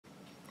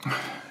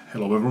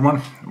Hello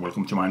everyone,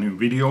 welcome to my new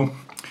video.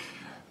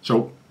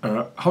 So,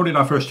 how did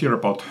I first hear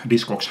about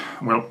Discogs?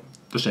 Well,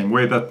 the same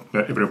way that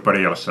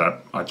everybody else.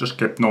 I just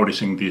kept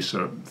noticing these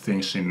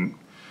things in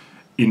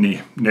the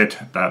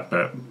net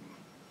that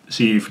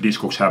see if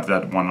Discogs have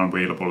that one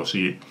available,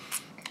 see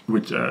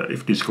which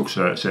if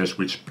Discogs says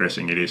which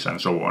pressing it is, and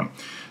so on.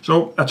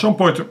 So at some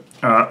point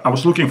I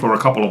was looking for a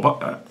couple of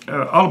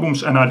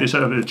albums, and I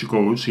decided to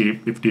go see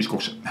if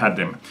Discogs had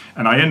them.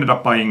 And I ended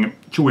up buying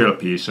two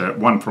LPs,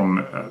 one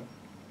from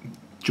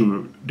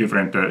two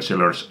different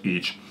sellers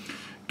each.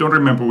 Don't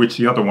remember which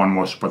the other one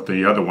was, but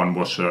the other one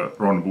was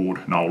Ron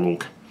Wood, Now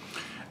Look.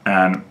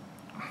 And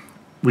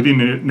within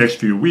the next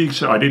few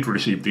weeks I did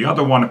receive the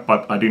other one,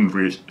 but I didn't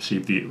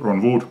receive the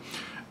Ron Wood.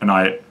 And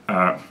I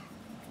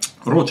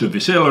wrote to the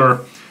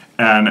seller,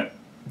 and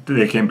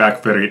they came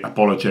back very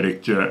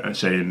apologetic,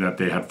 saying that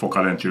they had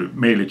forgotten to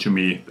mail it to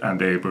me and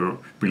they were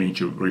willing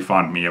to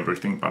refund me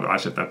everything. But I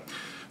said that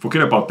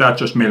forget about that,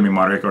 just mail me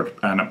my record,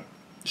 and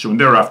soon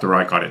thereafter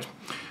I got it.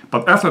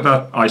 But after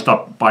that I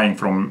stopped buying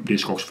from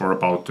Discogs for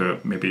about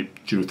maybe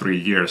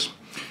 2-3 years.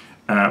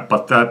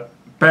 But that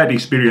bad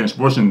experience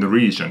wasn't the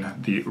reason.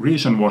 The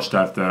reason was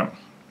that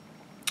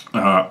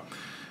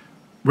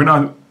when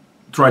I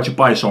tried to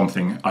buy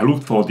something, I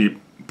looked for the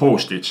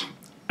postage,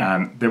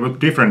 and there were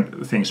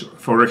different things.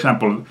 For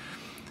example,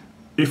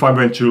 if I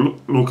went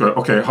to look at,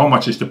 okay, how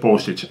much is the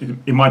postage,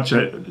 it might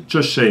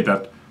just say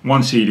that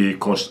one CD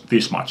costs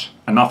this much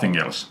and nothing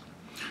else.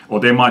 Or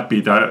they might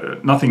be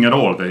that nothing at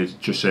all, they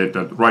just said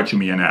that write to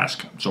me and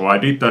ask. So I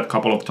did that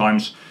couple of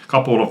times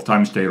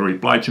they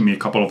replied to me, a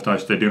couple of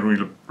times they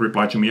didn't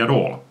reply to me at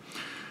all.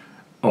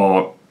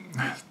 Or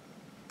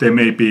there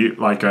may be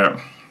like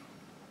a,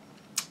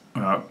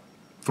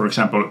 for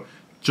example,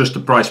 just the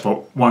price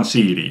for one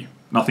CD,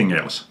 nothing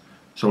else.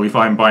 So if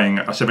I'm buying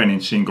a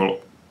 7-inch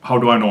single, how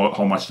do I know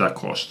how much that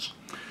costs?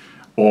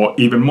 Or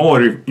even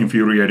more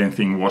infuriating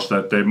thing was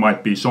that there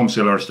might be some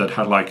sellers that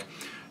had like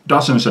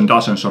dozens and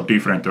dozens of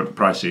different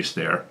prices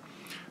there,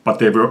 but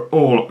they were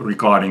all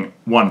regarding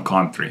one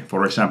country.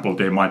 For example,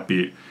 there might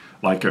be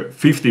like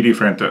 50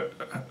 different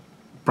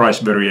price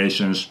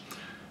variations,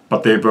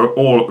 but they were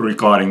all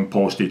regarding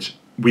postage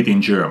within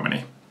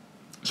Germany.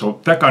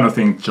 So that kind of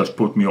thing just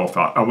put me off.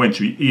 I went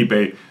to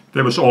eBay,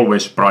 there was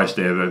always price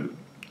there. That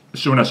as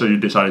soon as you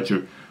decided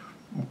to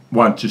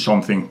want to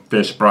something,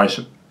 there's a price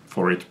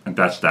for it, and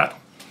that's that.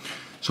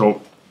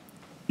 So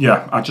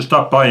yeah, I just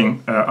stopped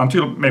buying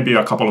until maybe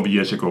a couple of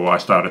years ago I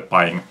started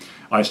buying.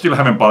 I still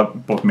haven't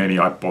bought many,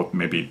 I bought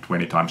maybe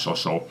 20 times or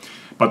so.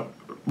 But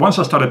once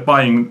I started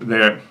buying,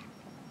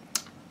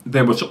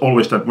 there was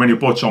always that when you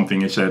bought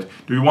something, it said,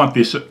 do you want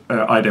this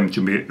item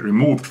to be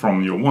removed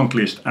from your want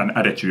list and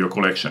added to your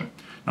collection?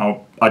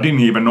 Now, I didn't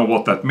even know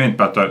what that meant,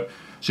 but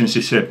since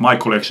it said my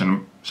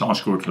collection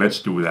sounds good, let's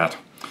do that.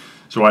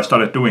 So I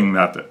started doing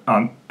that,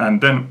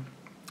 and then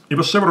it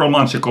was several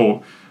months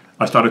ago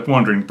I started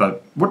wondering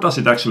that what does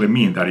it actually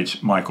mean that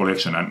it's my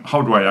collection, and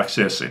how do I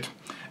access it?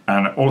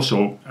 And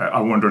also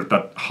I wondered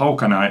that how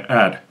can I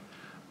add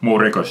more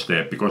records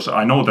there, because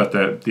I know that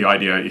the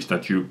idea is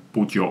that you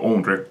put your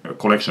own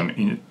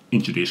collection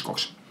into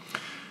Discogs.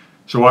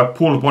 So I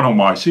pulled one of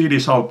my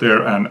CDs out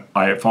there and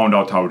I found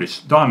out how it's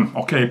done.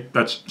 Okay,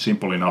 that's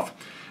simple enough.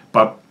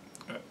 But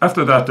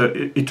after that,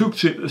 it took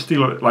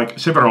still like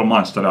several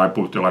months that I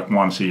put like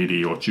one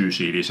CD or two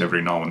CDs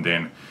every now and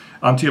then,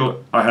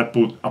 until I had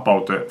put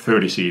about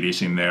 30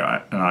 CDs in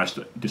there, and I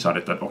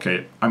decided that,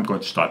 okay, I'm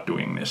going to start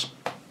doing this.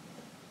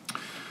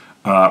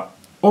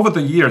 Over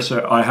the years,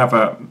 I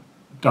have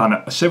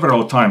done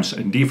several times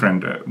in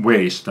different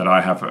ways that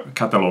I have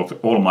cataloged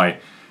all my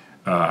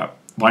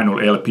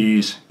vinyl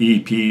LPs,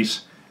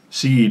 EPs,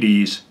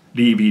 CDs,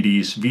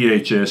 DVDs,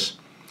 VHS,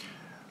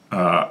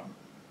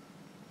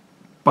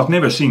 but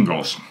never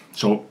singles.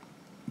 So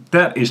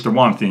that is the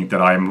one thing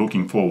that I am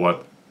looking forward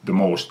the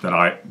most, that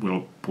I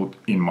will put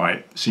in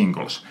my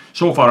singles.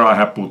 So far I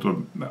have put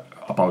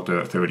about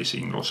 30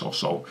 singles or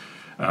so.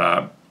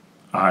 I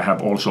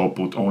have also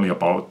put only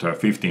about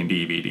 15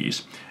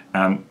 DVDs.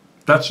 And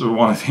that's the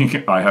one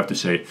thing I have to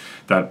say,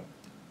 that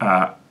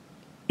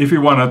if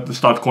you want to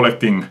start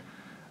collecting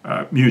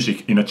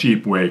music in a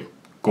cheap way,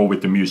 go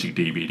with the music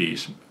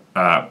DVDs.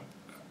 Out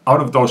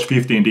of those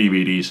 15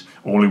 DVDs,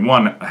 only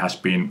one has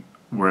been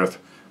worth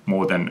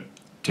more than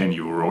 10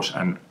 euros,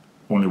 and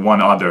only one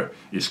other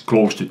is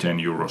close to 10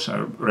 euros.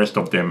 The rest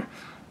of them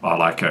are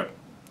like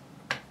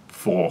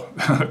 4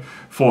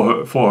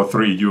 or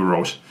 3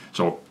 euros.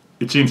 So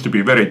it seems to be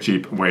a very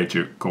cheap way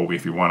to go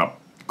if you want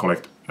to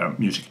collect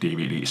music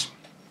DVDs.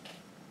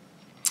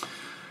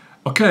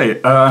 Okay,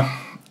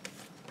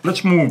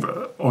 let's move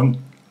on.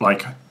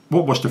 Like,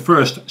 what was the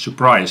first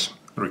surprise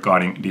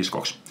regarding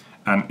Discogs?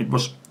 And it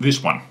was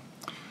this one.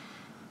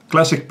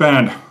 Classic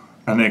band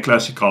and a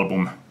classic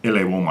album,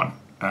 LA Woman.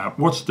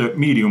 What's the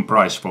medium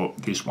price for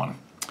this one?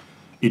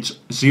 It's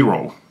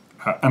 0.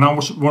 And I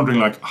was wondering,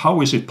 like,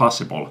 how is it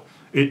possible?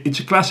 It's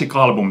a classic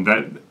album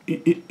that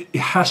it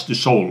has to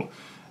sell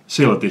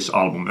this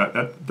album.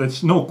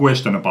 There's no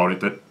question about it,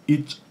 that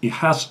it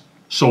has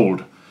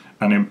sold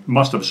and it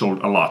must have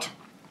sold a lot.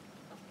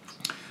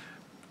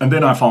 And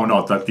then I found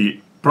out that the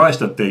price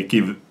that they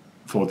give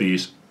for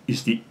these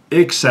is the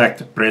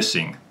exact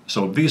pressing.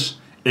 So this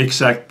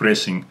exact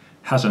pressing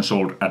hasn't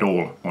sold at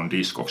all on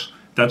Discogs.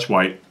 That's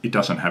why it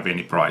doesn't have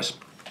any price.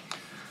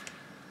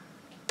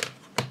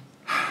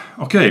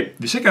 Okay,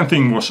 the second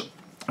thing was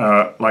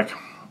like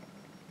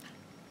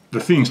the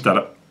things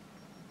that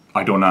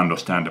I don't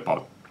understand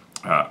about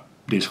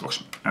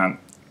Discogs. And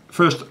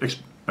first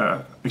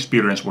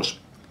experience was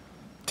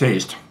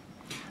taste.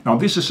 Now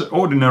this is an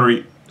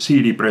ordinary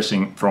CD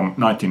pressing from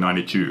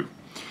 1992,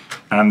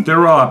 and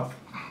there are,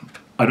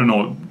 I don't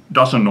know,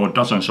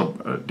 dozens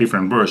of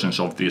different versions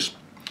of this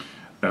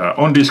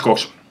on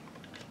Discogs.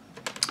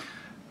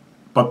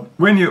 But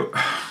when you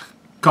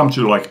come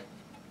to like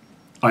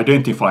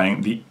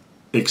identifying the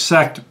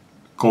exact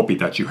copy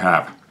that you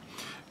have,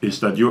 is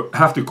that you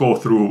have to go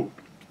through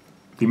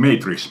the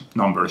matrix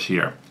numbers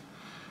here.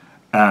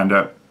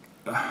 And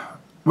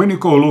when you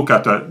go look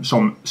at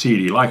some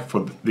CD, like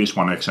for this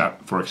one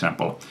for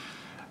example,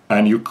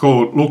 and you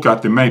go look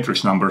at the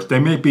matrix numbers,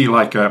 there may be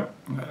like a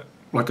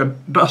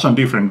dozen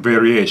different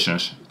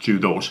variations to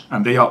those,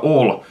 and they are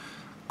all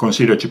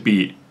considered to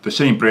be the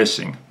same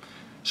pressing.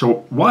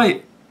 So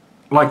why,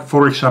 like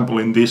for example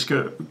in this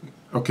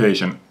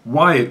occasion,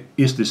 why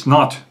is this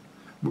not,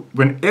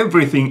 when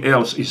everything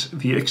else is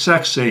the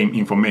exact same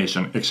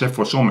information except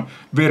for some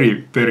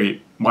very,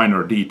 very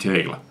minor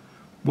detail?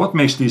 What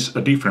makes this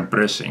a different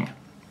pressing?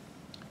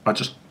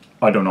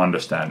 I don't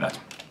understand that.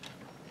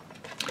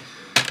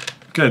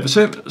 Okay, the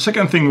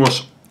second thing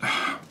was,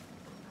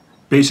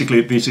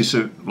 basically this is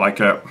like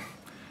a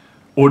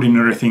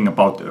ordinary thing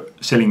about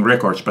selling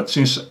records, but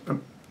since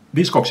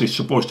Discogs is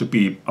supposed to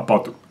be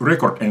about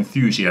record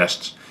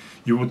enthusiasts,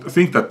 you would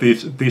think that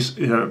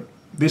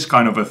this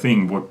kind of a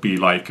thing would be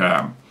like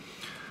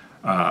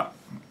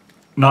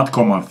not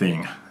common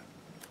thing.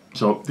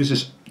 So this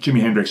is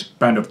Jimi Hendrix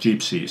Band of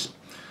Gypsies.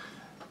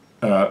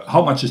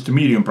 How much is the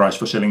medium price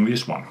for selling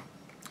this one?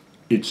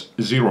 It's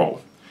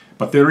 0.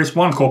 But there is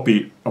one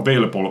copy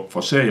available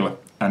for sale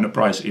and the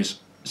price is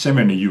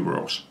 70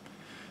 euros.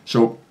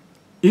 So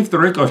if the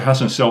record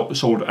hasn't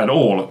sold at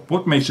all,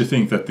 what makes you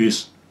think that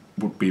this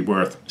would be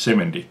worth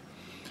 70?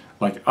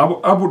 Like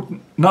I would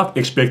not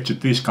expect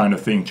this kind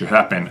of thing to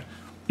happen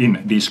in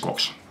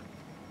Discogs.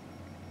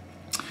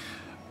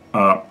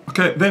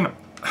 Okay, then,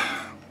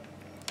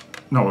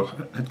 no,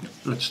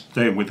 let's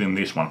stay within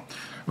this one.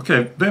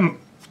 Okay, then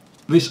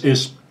this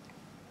is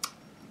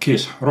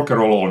Kiss Rock and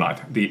Roll All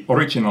Night, the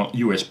original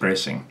US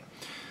pressing.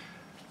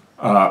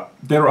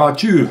 There are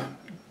two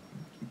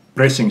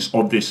pressings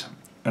of this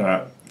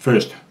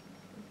first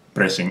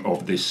pressing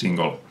of this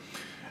single,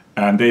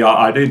 and they are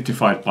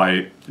identified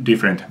by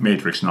different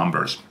matrix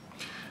numbers.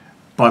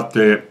 But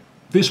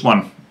this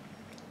one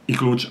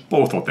includes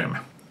both of them.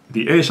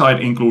 The A side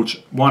includes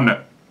one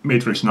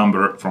matrix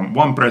number from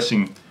one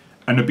pressing,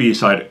 and the B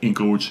side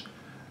includes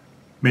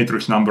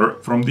matrix number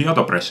from the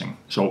other pressing.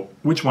 So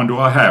which one do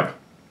I have?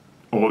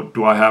 Or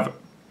do I have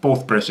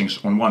both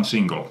pressings on one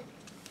single?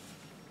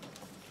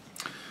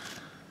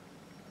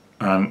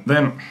 And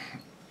then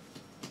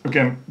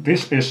again,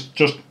 this is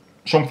just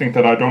something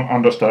that I don't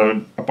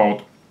understand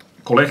about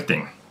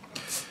collecting.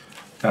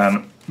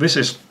 And this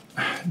is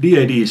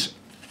DAD's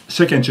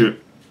second to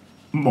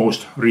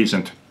most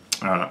recent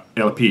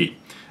LP,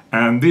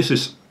 and this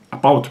is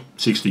about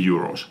 60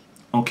 euros.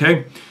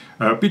 Okay,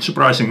 a bit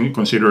surprising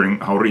considering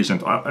how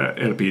recent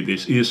LP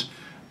this is,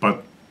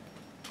 but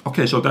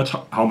okay, so that's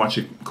how much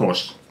it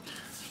costs.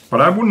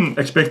 But I wouldn't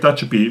expect that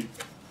to be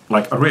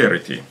like a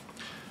rarity.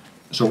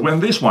 So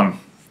when this one,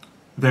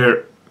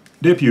 their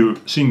debut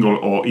single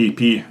or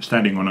EP,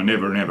 Standing on a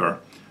Never Never,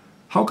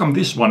 how come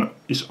this one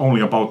is only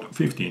about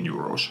 15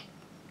 euros?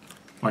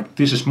 Like,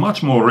 this is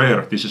much more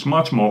rare, this is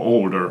much more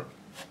older.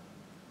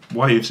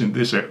 Why isn't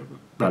this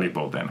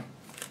valuable then?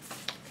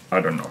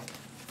 I don't know.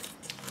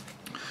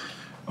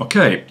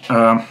 Okay,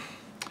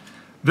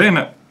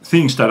 then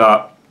things that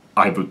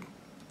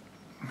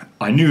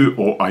I knew,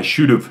 or I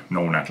should have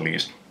known at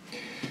least.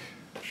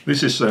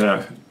 This is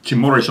Jim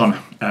Morrison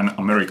and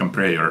American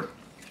Prayer,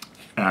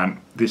 and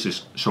this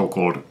is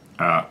so-called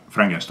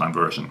Frankenstein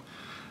version.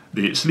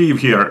 The sleeve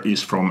here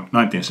is from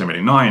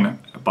 1979,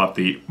 but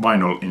the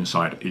vinyl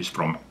inside is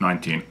from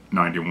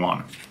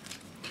 1991.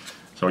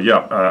 So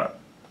yeah,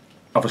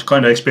 I was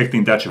kind of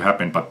expecting that to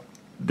happen, but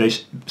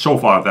so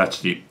far that's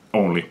the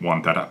only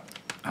one that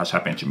has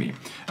happened to me.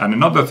 And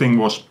another thing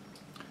was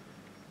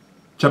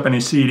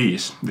Japanese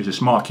CDs. This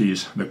is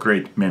Marquis, The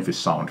Great Memphis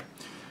Sound.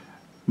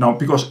 Now,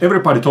 because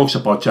everybody talks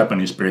about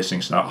Japanese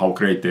pressings, how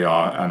great they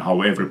are and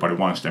how everybody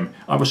wants them,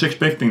 I was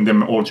expecting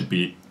them all to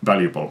be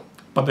valuable,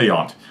 but they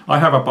aren't. I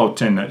have about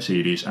 10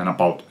 CDs, and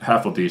about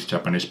half of these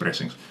Japanese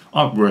pressings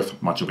aren't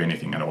worth much of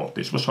anything at all.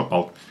 This was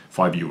about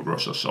 5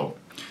 euros or so.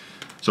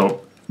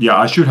 So yeah,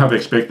 I should have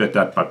expected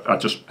that, but I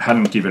just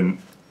hadn't given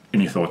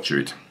any thought to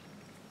it.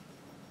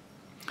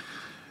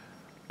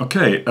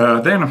 Okay,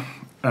 then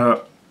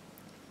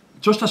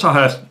just as I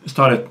had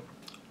started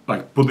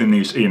like putting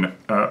these in,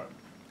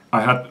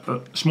 I had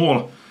a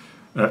small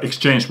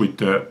exchange with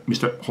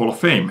Mr. Hall of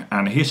Fame,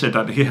 and he said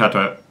that he had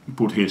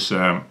put his,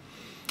 I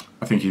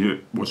think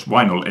it was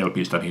vinyl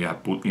LPs that he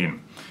had put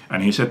in,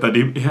 and he said that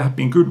it had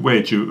been a good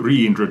way to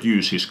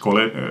reintroduce his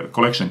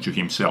collection to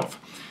himself.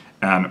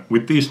 And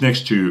with these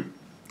next two,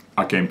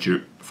 I came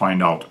to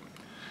find out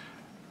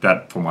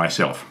that for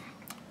myself.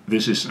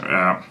 This is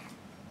a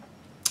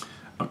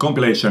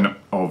compilation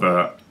of,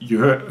 you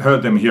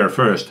heard them here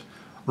first,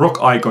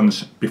 rock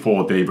icons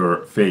before they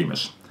were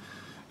famous.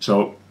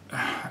 So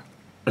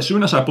as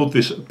soon as I pulled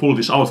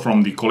this out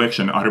from the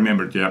collection, I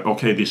remembered, yeah,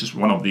 okay, this is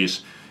one of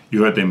these,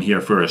 you heard them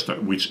here first,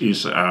 which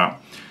is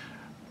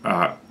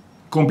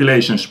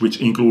compilations which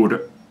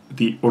include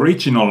the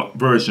original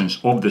versions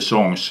of the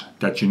songs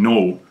that you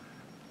know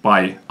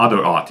by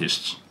other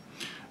artists.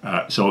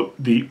 So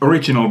the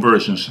original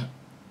versions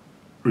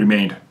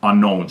remained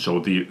unknown, so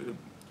the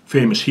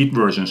famous hit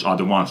versions are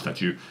the ones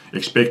that you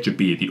expect to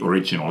be the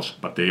originals,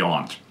 but they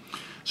aren't.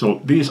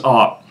 So this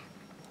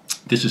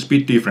is a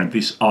bit different.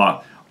 These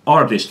are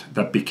artists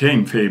that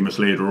became famous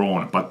later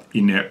on, but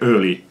in their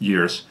early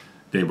years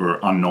they were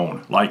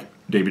unknown, like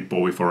David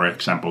Bowie, for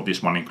example.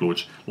 This one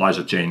includes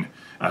Liza Jane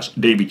as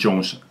Davy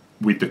Jones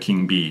with the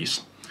King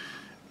Bees,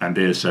 and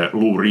there's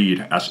Lou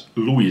Reed as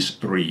Louis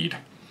Reed,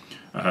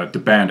 the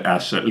band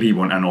as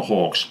Levon and the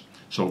Hawks.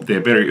 So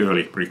they're very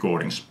early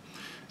recordings.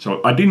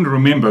 So I didn't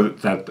remember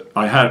that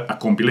I had a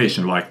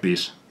compilation like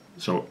this,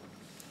 so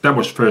that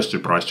was first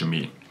surprise to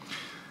me.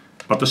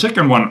 But the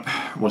second one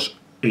was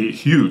a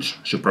huge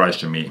surprise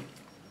to me.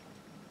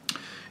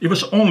 It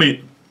was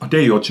only a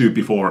day or two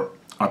before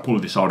I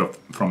pulled this out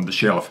from the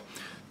shelf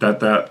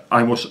that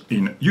I was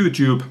in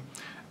YouTube,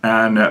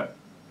 and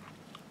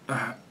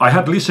I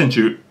had listened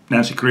to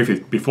Nancy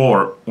Griffith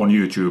before on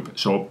YouTube,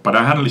 but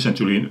I hadn't listened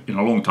to it in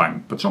a long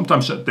time. But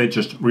sometimes they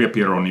just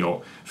reappear on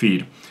your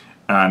feed,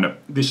 and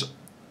this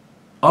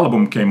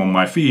album came on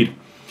my feed,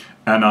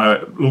 and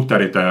I looked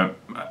at it,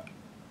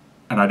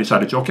 and I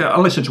decided, okay,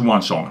 I'll listen to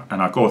one song,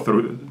 and I go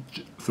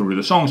through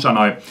the songs, and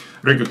I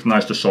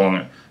recognized the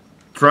song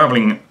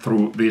 "Traveling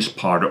Through This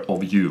Part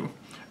of You,"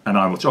 and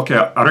I was, okay,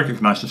 I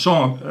recognize the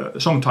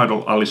song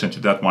title, I'll listen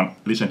to that one,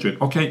 listen to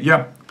it, okay,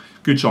 yeah,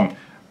 good song,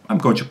 I'm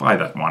going to buy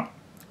that one.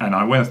 And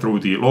I went through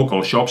the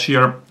local shops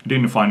here,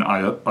 didn't find,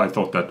 I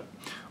thought that,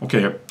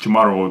 okay,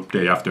 tomorrow or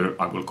day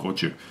after I will go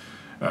to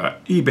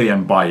eBay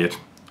and buy it.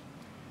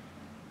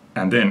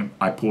 And then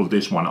I pulled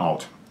this one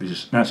out. This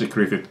is Nancy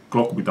Griffith,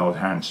 Clock Without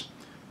Hands.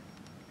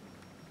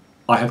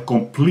 I had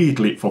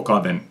completely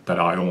forgotten that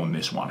I own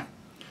this one.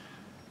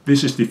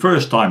 This is the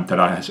first time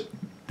that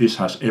this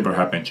has ever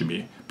happened to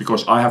me,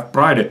 because I have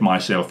prided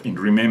myself in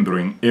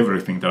remembering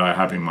everything that I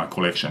have in my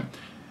collection.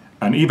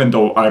 And even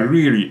though I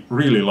really,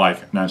 really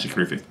like Nancy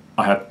Griffith,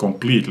 I had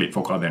completely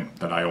forgotten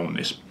that I own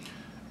this.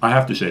 I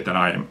have to say that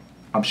I'm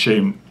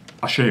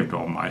ashamed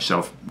of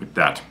myself with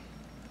that.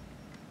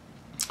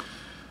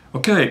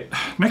 Okay,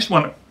 next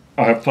one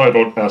I have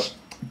titled as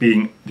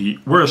being the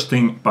worst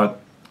thing, but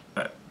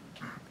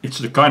it's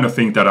the kind of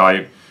thing that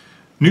I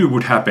knew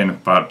would happen,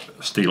 but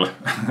still,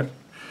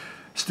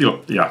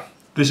 yeah.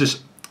 This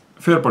is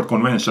Fairport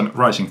Convention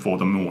Rising for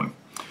the Moon.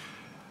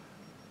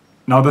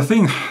 Now the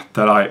thing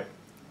that I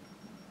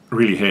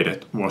really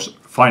hated was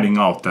finding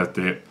out that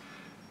the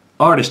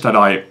artist that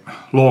I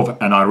love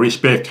and I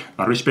respect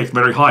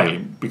very highly,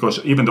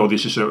 because even though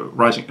this is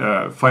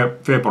a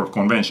Fairport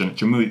Convention,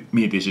 to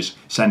me this is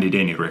Sandy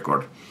Denny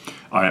record.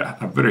 I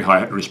have very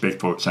high respect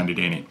for Sandy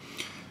Denny.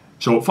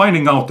 So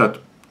finding out that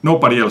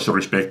nobody else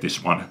respects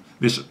this one,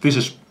 this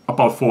is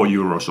about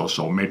 €4 or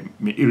so, made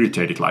me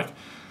irritated, like,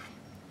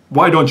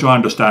 why don't you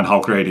understand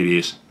how great it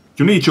is?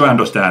 You need to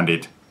understand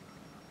it.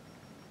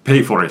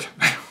 Pay for it.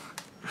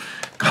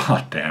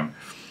 God damn.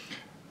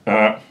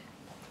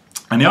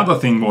 And the other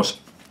thing was,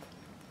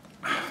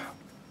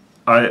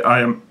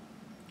 I'm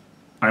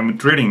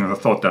dreading the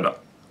thought that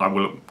I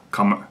will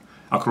come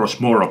across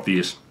more of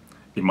these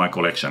in my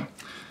collection.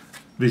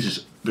 This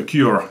is the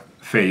Cure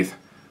Faith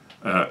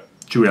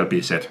 2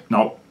 LP set.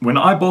 Now, when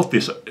I bought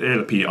this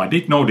LP, I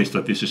did notice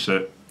that this is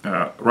a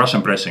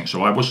Russian pressing,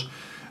 so I was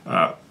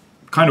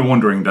kind of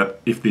wondering that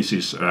if this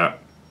is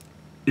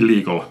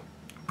illegal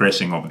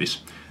pressing of this.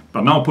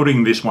 But now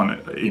putting this one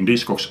in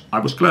Discogs, I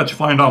was glad to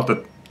find out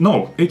that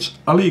no, it's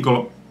a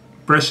legal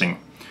pressing,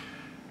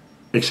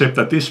 except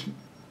that this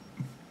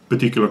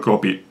particular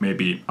copy may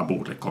be a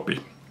bootleg copy,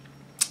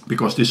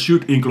 because this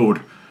should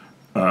include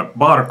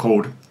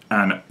barcode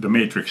and the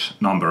matrix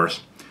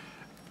numbers,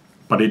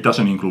 but it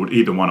doesn't include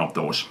either one of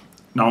those.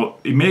 Now,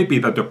 it may be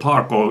that the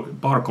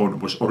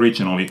barcode was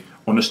originally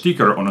on a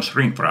sticker on a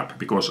shrink wrap,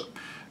 because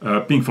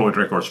Pink Floyd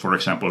Records, for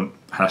example,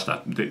 has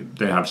that.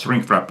 They have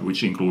shrink wrap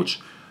which includes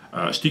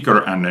sticker,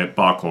 and the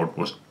barcode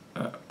was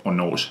on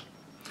those.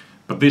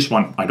 But this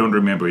one, I don't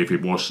remember if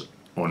it was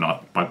or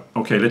not. But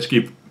okay, let's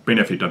give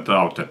benefit of the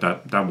doubt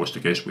that was the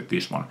case with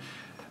this one.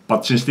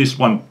 But since this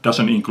one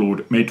doesn't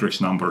include matrix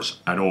numbers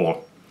at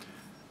all,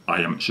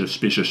 I am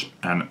suspicious,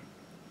 and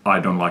I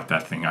don't like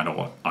that thing at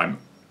all.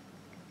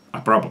 I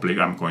probably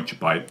am going to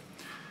buy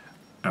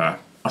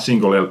a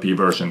single LP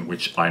version,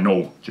 which I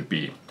know to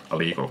be a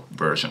legal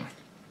version.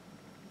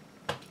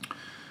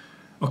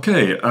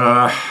 Okay,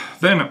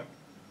 then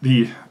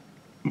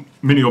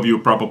many of you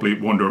probably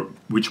wonder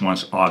which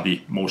ones are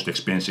the most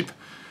expensive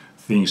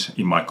things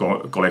in my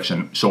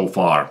collection so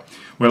far.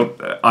 Well,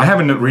 I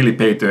haven't really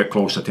paid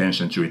close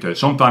attention to it.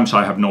 Sometimes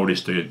I have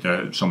noticed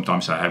it,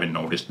 sometimes I haven't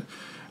noticed.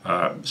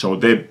 So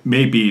there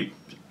may be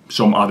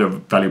some other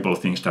valuable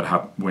things that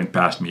have went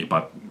past me,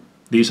 but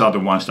these are the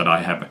ones that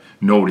I have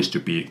noticed to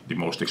be the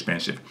most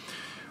expensive.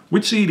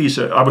 With CDs,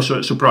 I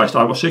was surprised.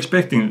 I was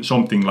expecting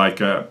something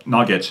like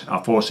Nuggets,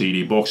 a 4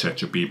 CD box set,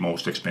 to be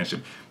most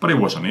expensive, but it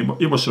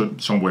wasn't. It was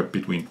somewhere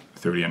between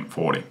 30 and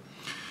 40.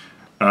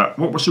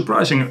 What was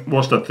surprising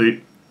was that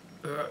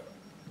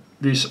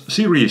this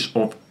series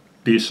of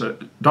these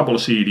double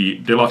CD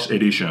deluxe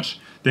editions,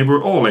 they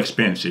were all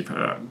expensive.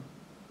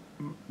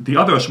 The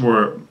others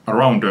were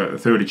around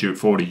 30 to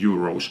 40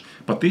 euros,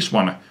 but this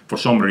one, for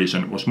some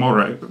reason, was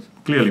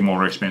clearly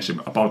more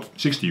expensive, about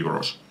 60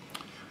 euros.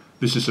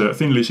 This is a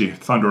Thin Lizzy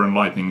Thunder and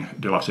Lightning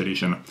Deluxe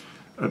Edition.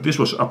 This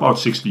was about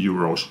 60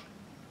 euros.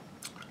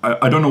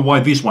 I don't know why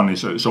this one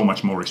is so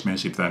much more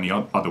expensive than the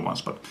other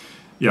ones, but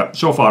yeah,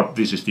 so far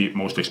this is the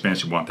most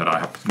expensive one that I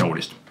have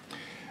noticed.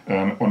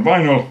 On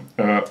vinyl,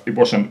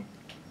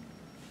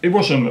 it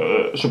wasn't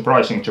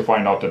surprising to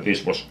find out that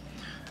this was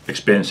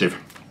expensive.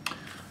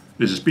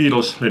 This is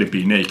Beatles, Let It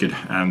Be Naked,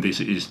 and this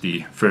is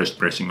the first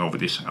pressing of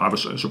this. I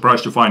was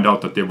surprised to find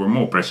out that there were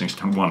more pressings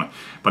than one,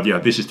 but yeah,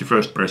 this is the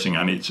first pressing,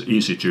 and it's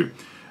easy to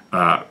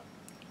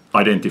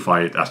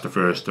identify it as the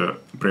first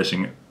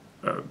pressing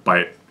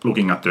by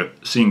looking at the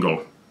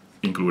single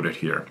included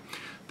here.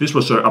 This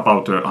was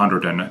about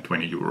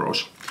 120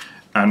 euros.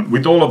 And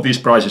with all of these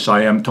prices,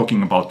 I am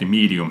talking about the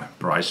medium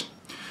price.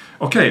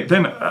 Okay,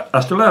 then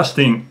as the last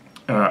thing,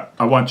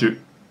 I want to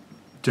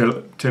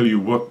tell you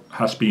what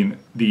has been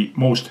the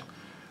most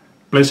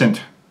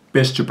pleasant,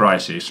 best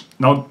surprises.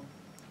 Now,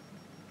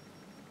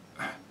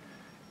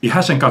 it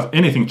hasn't got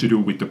anything to do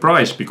with the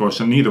price, because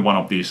neither one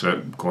of these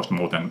cost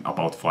more than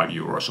about 5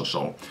 euros or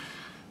so.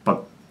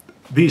 But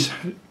these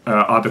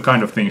are the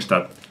kind of things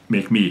that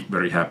make me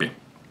very happy.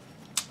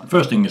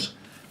 First thing is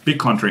Big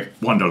Country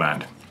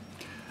Wonderland.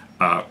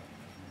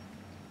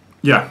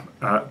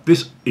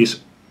 This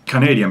is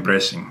Canadian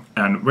pressing,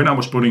 and when I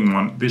was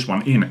putting this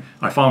one in,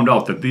 I found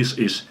out that this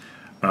is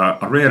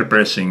a rare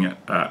pressing,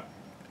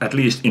 at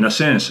least in a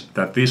sense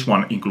that this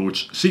one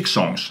includes 6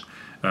 songs.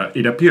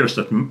 It appears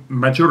that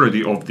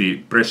majority of the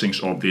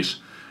pressings of this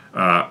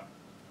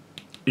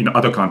in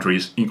other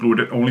countries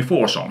included only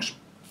 4 songs.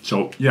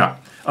 So yeah,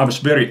 I was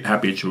very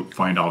happy to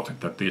find out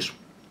that this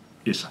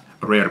is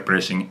a rare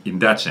pressing in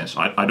that sense.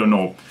 I don't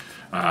know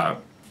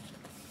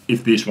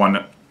if this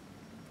one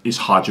is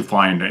hard to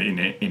find in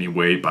any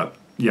way, but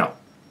yeah,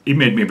 it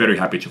made me very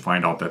happy to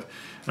find out that,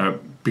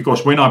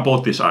 because when I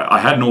bought this, I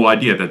had no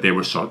idea that there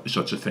was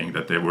such a thing,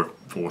 that there were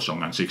 4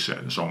 song and 6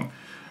 song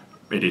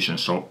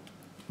editions. So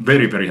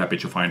very, very happy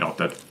to find out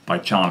that by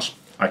chance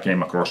I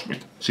came across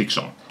with 6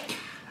 song.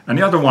 And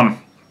the other one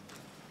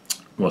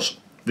was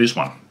this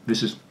one.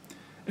 This is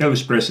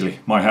Elvis Presley,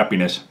 My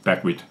Happiness,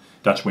 back with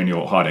That's When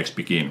Your Heartaches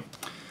Begin.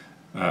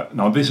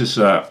 Now this is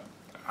a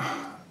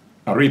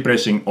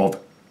repressing of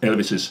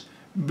Elvis's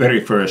very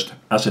first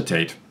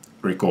acetate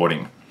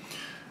recording.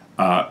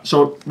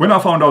 So when I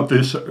found out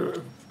this,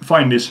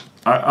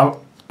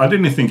 I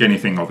didn't think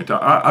anything of it.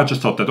 I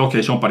just thought that,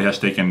 okay, somebody has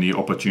taken the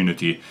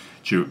opportunity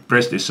to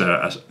press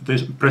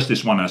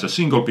this one as a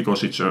single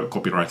because it's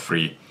copyright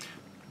free.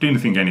 Didn't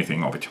think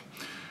anything of it.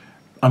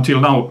 Until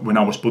now, when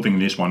I was putting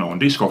this one on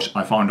Discogs,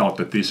 I found out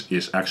that this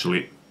is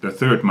actually the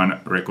Third Man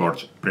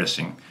Records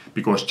pressing,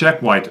 because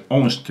Jack White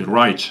owns the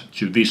rights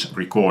to this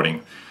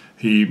recording.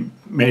 He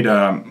made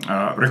a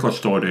Record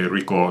Store Day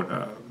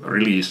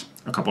release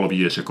a couple of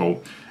years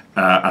ago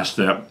as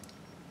a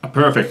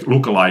perfect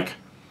lookalike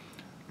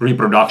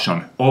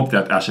reproduction of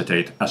that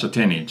acetate as a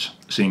 10-inch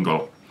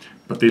single.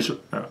 But this,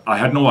 I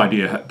had no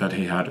idea that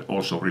he had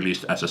also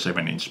released as a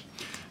 7-inch.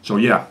 So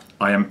yeah,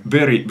 I am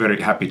very,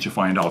 very happy to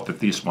find out that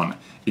this one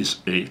is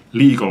a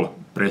legal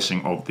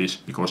pressing of this,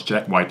 because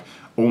Jack White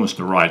owns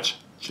the rights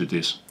to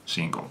this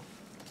single.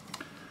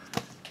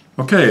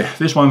 Okay,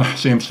 this one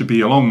seems to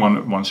be a long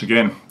one once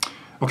again.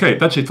 Okay,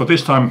 that's it for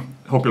this time.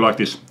 Hope you like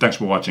this. Thanks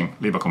for watching.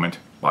 Leave a comment.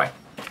 Bye.